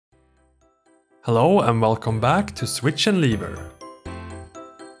Hello and welcome back to Switch and Lever.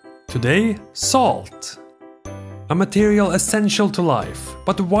 Today, salt. A material essential to life,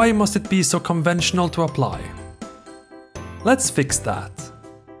 but why must it be so conventional to apply? Let's fix that.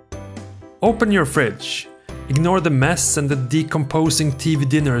 Open your fridge. Ignore the mess and the decomposing TV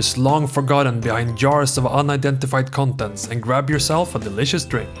dinners long forgotten behind jars of unidentified contents and grab yourself a delicious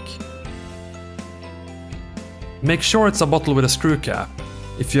drink. Make sure it's a bottle with a screw cap.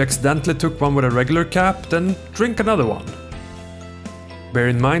 If you accidentally took one with a regular cap, then drink another one. Bear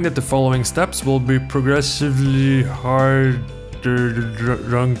in mind that the following steps will be progressively harder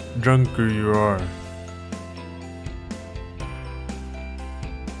the drunker you are.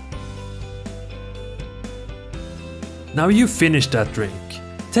 Now you finished that drink.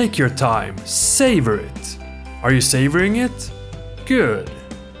 Take your time, savor it. Are you savoring it? Good.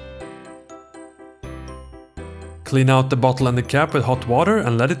 Clean out the bottle and the cap with hot water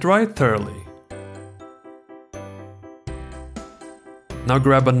and let it dry thoroughly. Now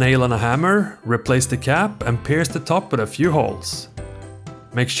grab a nail and a hammer, replace the cap and pierce the top with a few holes.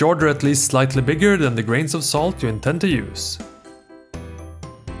 Make sure they're at least slightly bigger than the grains of salt you intend to use.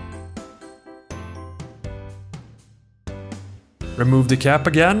 Remove the cap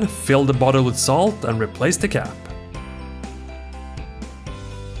again, fill the bottle with salt and replace the cap.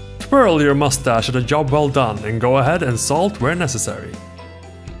 Twirl your mustache at a job well done and go ahead and salt where necessary.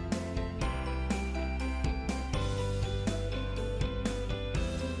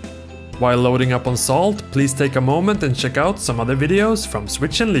 While loading up on salt, please take a moment and check out some other videos from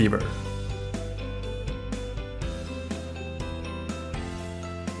Switch and Lever.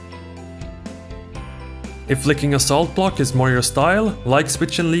 If licking a salt block is more your style, like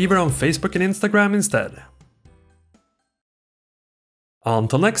Switch and Lever on Facebook and Instagram instead.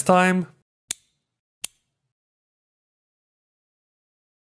 Until next time!